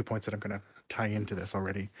the 2 points that I'm going to tie into this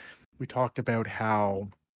already. We talked about how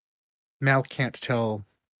Mal can't tell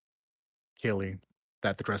Kaylee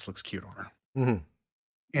that the dress looks cute on her.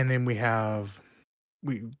 And then we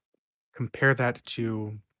compare that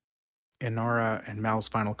to Inara and Mal's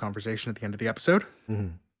final conversation at the end of the episode.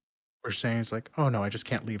 Where saying it's like, oh no, I just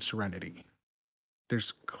can't leave Serenity.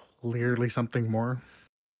 There's clearly something more.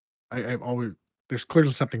 There's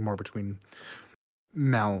clearly something more between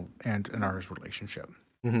Mal and Inara's relationship.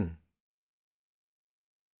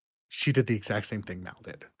 She did the exact same thing Mal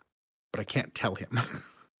did, but I can't tell him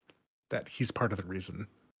that he's part of the reason.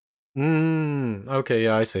 Okay,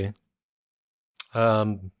 yeah, I see.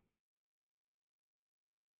 And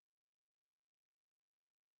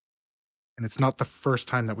it's not the first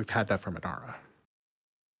time that we've had that from Inara.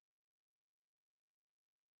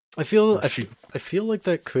 I feel like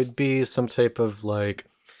that could be some type of like,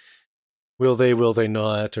 will they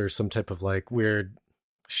not, or some type of like weird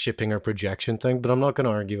shipping or projection thing, but I'm not going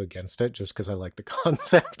to argue against it just because I like the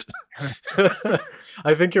concept.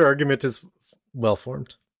 I think your argument is well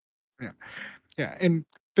formed. Yeah, and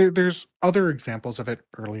there's other examples of it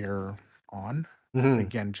earlier on.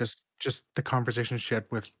 Again, just the conversation she had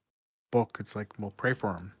with Book. It's like, well, pray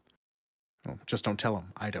for him. Well, just don't tell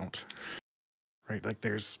him. I don't. Right? Like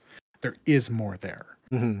there is more there.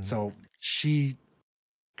 So she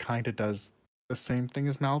kind of does the same thing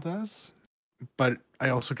as Mal does, but I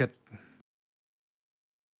also get.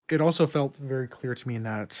 It also felt very clear to me in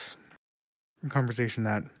that conversation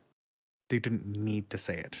that they didn't need to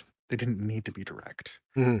say it. They didn't need to be direct.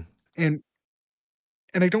 And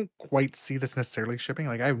I don't quite see this necessarily shipping.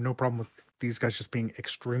 Like I have no problem with these guys just being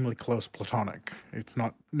extremely close platonic. It's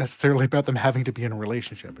not necessarily about them having to be in a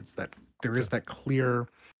relationship. It's that there is that clear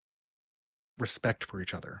respect for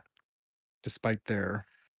each other, despite their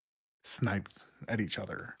snipes at each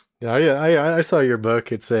other. Yeah, I saw your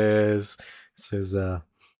book. It says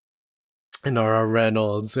Inara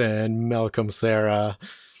Reynolds and Malcolm Sarah.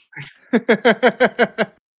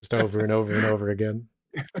 Just over and over and over again.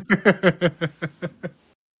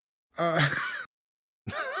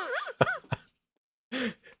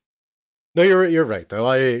 No, you're right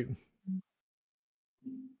though.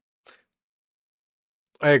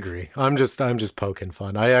 I agree. I'm just poking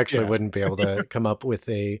fun. I actually Yeah. wouldn't be able to come up with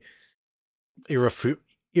a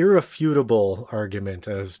irrefutable argument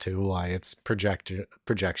as to why it's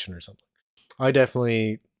projection or something. I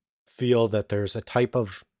definitely feel that there's a type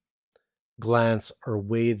of glance or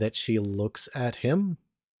way that she looks at him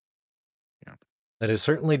that is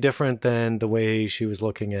certainly different than the way she was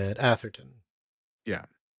looking at Atherton. Yeah.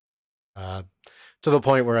 To the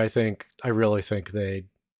point where I really think they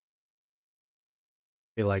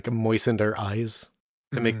like moistened her eyes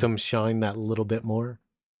to make them shine that little bit more.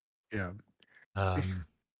 Yeah.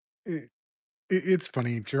 It's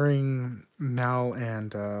funny, during Mal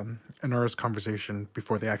and Inara's conversation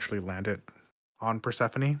before they actually landed on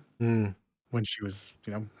Persephone, when she was,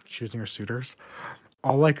 choosing her suitors,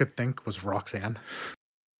 all I could think was Roxanne.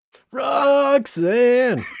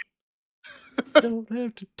 Roxanne! Don't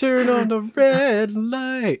have to turn on the red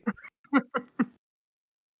light.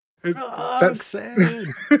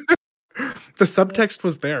 Roxanne! The subtext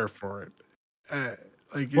was there for it.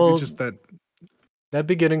 Just that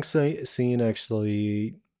beginning scene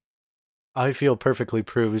actually, I feel, perfectly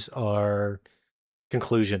proves our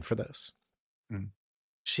conclusion for this.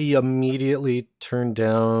 She immediately turned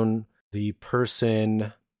down the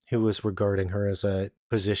person who was regarding her as a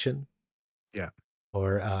position,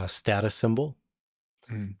 or a status symbol,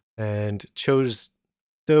 and chose,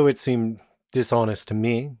 though it seemed dishonest to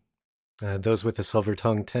me, those with a silver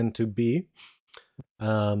tongue tend to be,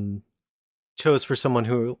 chose for someone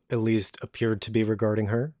who at least appeared to be regarding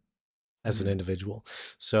her as an individual.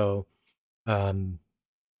 So that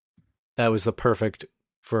was the perfect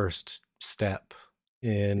first step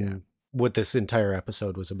in what this entire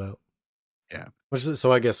episode was about. Yeah.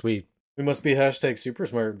 So I guess we must be hashtag super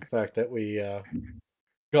smart, the fact that we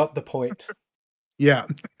got the point. Yeah.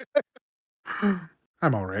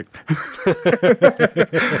 I'm all right.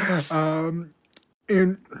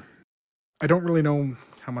 And I don't really know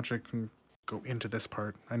how much I can go into this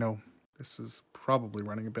part. I know this is probably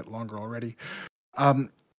running a bit longer already.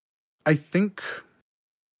 I think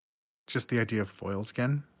just the idea of foils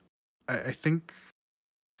again. I think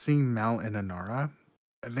seeing Mal and Inara,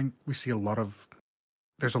 I think we see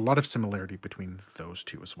there's a lot of similarity between those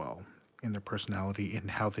two as well, in their personality, in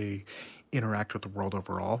how they interact with the world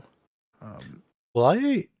overall. Well,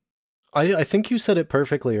 I think you said it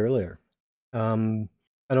perfectly earlier.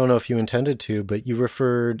 I don't know if you intended to, but you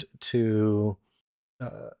referred to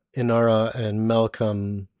Inara and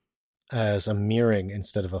Malcolm as a mirroring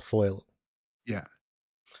instead of a foil. Yeah.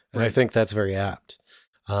 And I think that's very apt.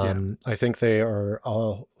 I think they are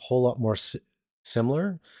a whole lot more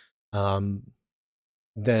similar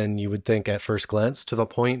than you would think at first glance, to the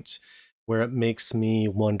point where it makes me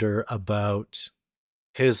wonder about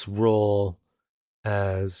his role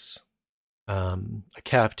as a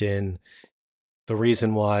captain, the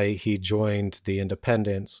reason why he joined the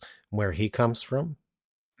Independence, where he comes from,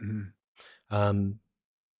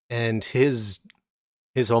 and his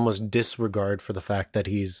almost disregard for the fact that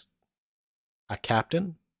he's a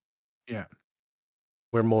captain. Yeah.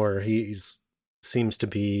 Where more seems to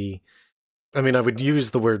be, I mean, I would use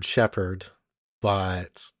the word shepherd,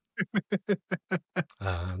 but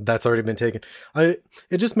that's already been taken.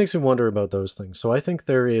 It just makes me wonder about those things. So I think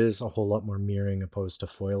there is a whole lot more mirroring opposed to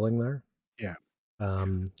foiling there. Yeah.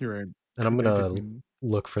 You're right. And I'm going to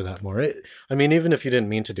look for that more. I mean, even if you didn't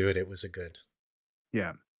mean to do it, it was a good.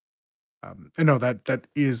 Yeah. I know that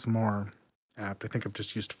is more apt. I think I've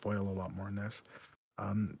just used foil a lot more in this.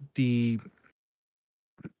 The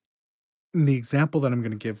example that I'm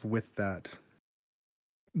going to give with that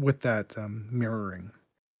mirroring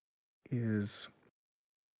is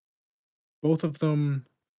both of them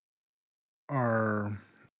are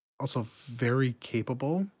also very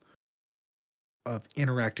capable of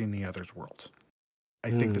interacting in the other's world.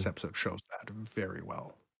 I think this episode shows that very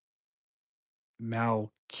well.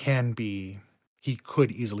 Mal he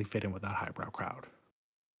could easily fit in with that highbrow crowd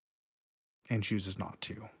and chooses not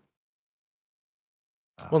to.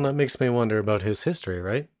 Well, that makes me wonder about his history,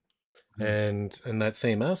 right? And in that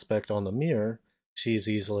same aspect on the mirror, she's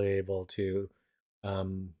easily able to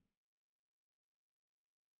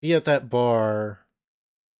be at that bar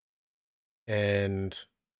and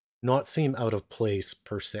not seem out of place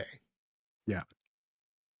per se. Yeah.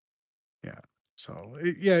 So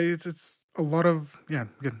it's a lot of a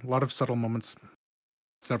lot of subtle moments,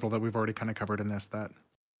 several that we've already kind of covered in this that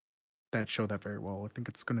show that very well. I think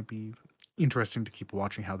it's going to be interesting to keep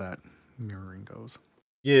watching how that mirroring goes.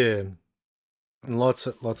 Yeah, and lots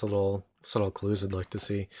of little subtle clues I'd like to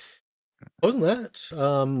see. Other than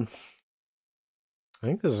that, I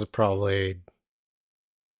think this is probably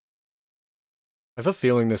I have a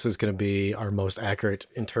feeling this is going to be our most accurate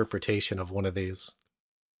interpretation of one of these.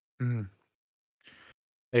 Mm.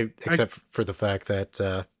 Except for the fact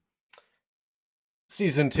that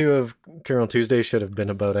season 2 of Carol Tuesday should have been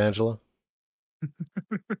about Angela.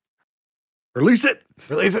 Release it!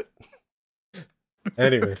 Release it!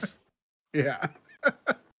 Anyways. Yeah.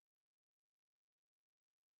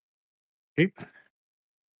 Okay.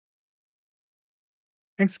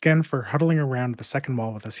 Thanks again for huddling around the second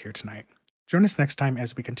wall with us here tonight. Join us next time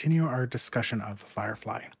as we continue our discussion of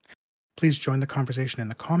Firefly. Please join the conversation in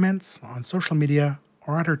the comments, on social media,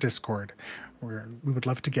 or at our Discord, where we would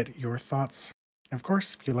love to get your thoughts. And of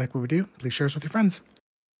course, if you like what we do, please share us with your friends.